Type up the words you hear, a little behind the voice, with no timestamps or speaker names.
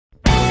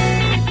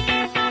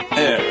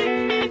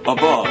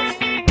Above.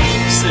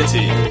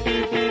 City.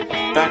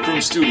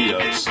 Backroom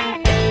Studios.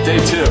 Day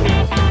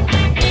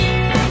 2.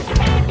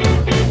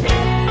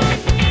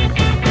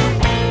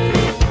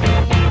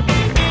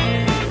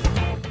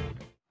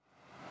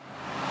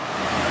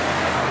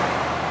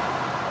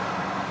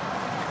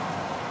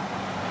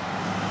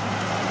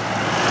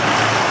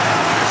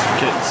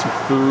 Getting some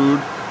food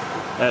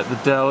at the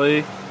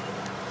deli,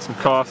 some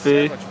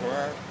coffee.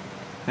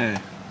 Hey.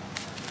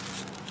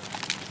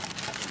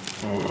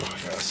 Oh,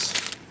 yes.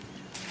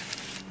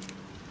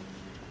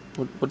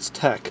 What's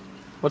tech?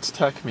 What's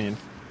tech mean?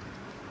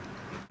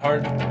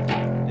 Hard.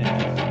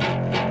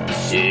 Yeah.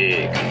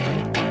 Sick.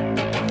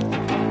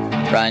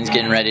 Ryan's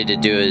getting ready to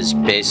do his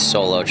bass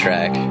solo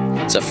track.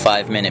 It's a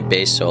 5-minute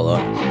bass solo,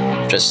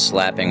 just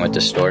slapping with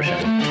distortion.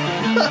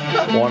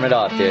 Warm it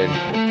up, dude.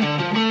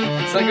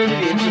 Is that going to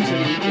be the intro to the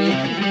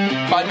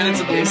EP? 5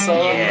 minutes of bass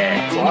solo?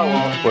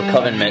 Yeah. We're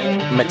covering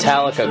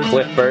Metallica,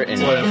 Cliff Burton.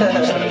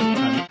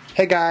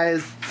 Hey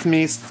guys, it's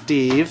me,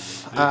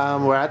 Steve.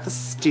 We're at the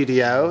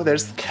studio.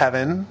 There's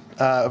Kevin.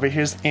 Over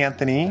here's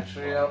Anthony.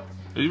 Are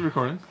you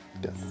recording?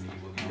 Yes.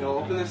 Yo,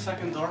 open the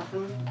second door for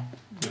me.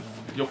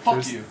 Yo, fuck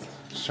There's you.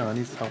 Sean,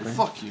 he's helping.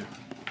 Fuck you.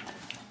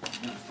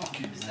 Fuck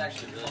you. This is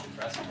actually really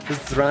impressive.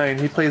 This is Ryan.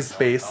 He plays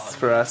bass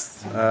for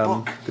us.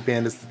 The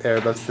band is Theyr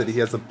Above City. He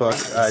has a book.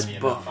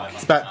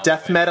 It's about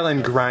death metal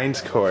and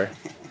grindcore.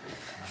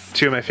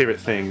 Two of my favorite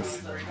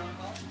things.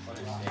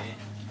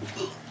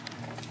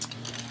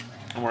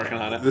 I'm working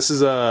on it. This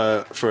is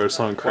for a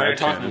song Why are you Crab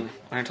talking? Cannon.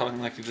 Why are you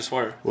talking like you just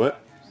were?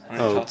 What? Why are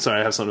you Oh, talking? sorry,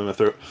 I have something in my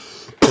throat.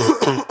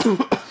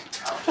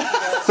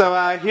 So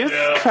here's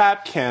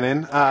Crab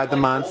Cannon, the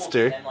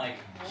monster.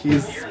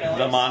 He's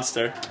The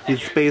monster.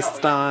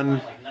 based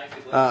on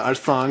our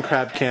song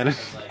Crab Cannon.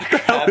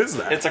 What is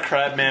that? It's a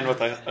crab man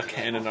with a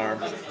cannon arm.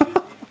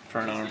 For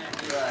an arm.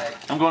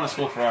 I'm going to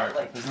school for art.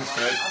 Isn't this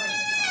great?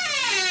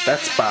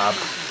 That's Bob.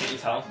 Can't you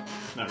tell?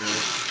 Not really.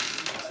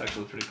 It's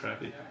actually pretty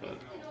crappy, but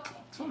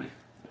it's funny.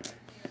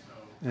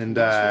 And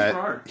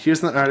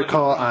here's an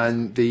article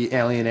on the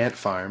alien ant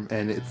farm,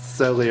 and it's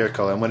so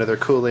lyrical. And one of their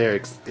cool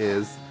lyrics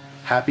is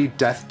 "Happy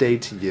Death Day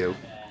to you."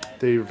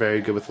 They're very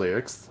good with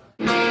lyrics.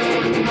 It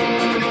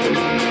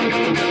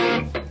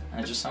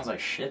just sounds like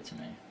shit to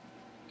me.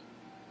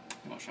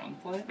 You want Sean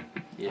to play it?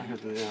 Yeah.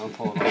 I'll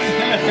pull it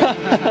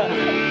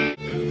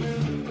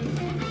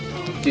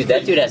Dude,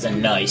 that dude has a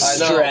nice I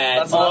know, Strat.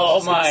 that's what I Oh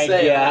was gonna my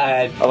say.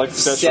 god. I like the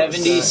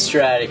 70s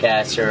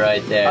Stratocaster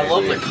right there. I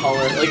love dude. the color.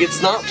 Like,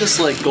 it's not just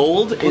like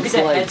gold, Look it's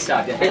at that like.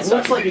 headstock. The It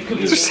looks like it could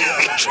be.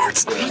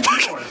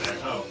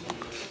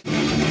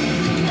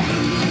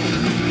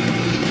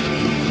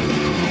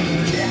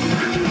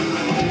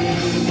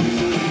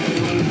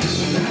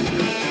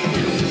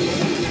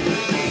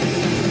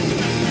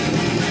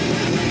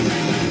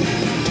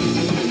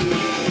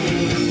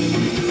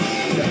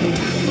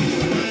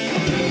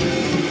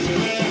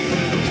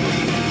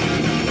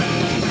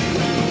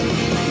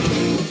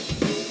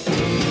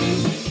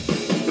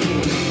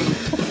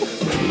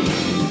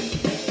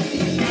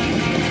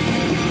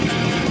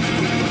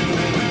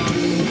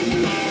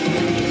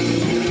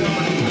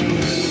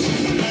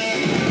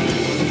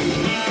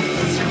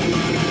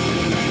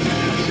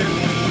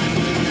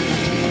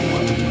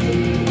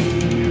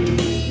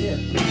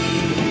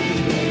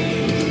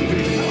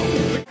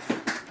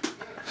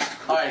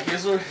 Alright,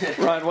 here's what.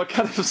 Ryan, what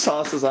kind of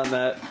sauce is on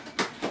that?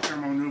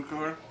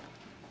 Thermonuclear.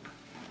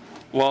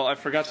 Well, I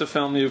forgot to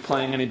film you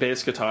playing any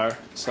bass guitar,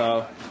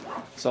 so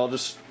I'll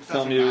just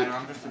film you.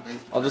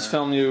 I'll just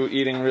film you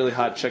eating really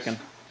hot chicken.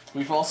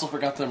 We've also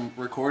forgot to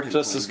record him.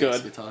 Just as playing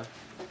bass good. guitar.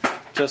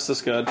 Just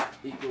as good.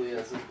 Equally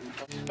as.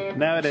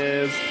 Now it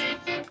is.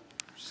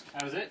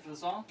 That was it for the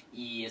song?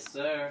 Yes,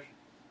 sir.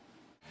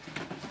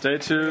 Day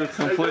 2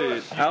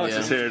 complete. Alex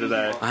is here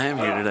today. I am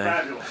here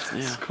today.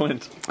 Yeah.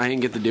 Quint. I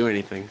didn't get to do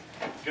anything,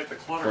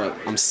 but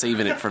I'm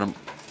saving it for them.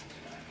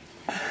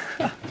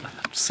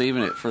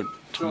 Saving it for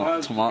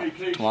tomorrow. Hey,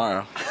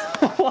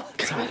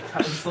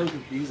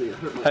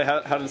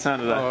 how did it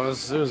sound today? Oh,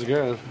 it was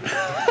good.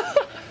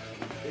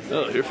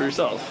 Oh, hear for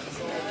yourself.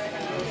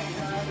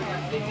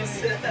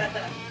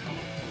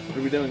 What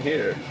are we doing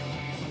here?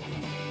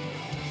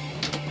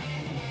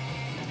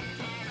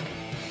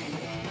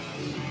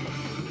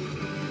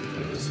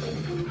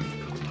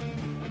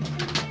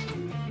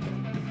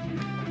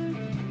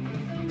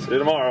 See you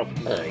tomorrow.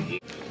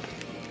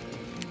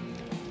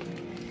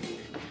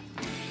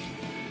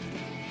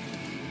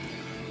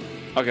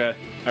 Okay.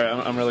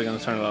 Alright, I'm really gonna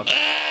turn it off.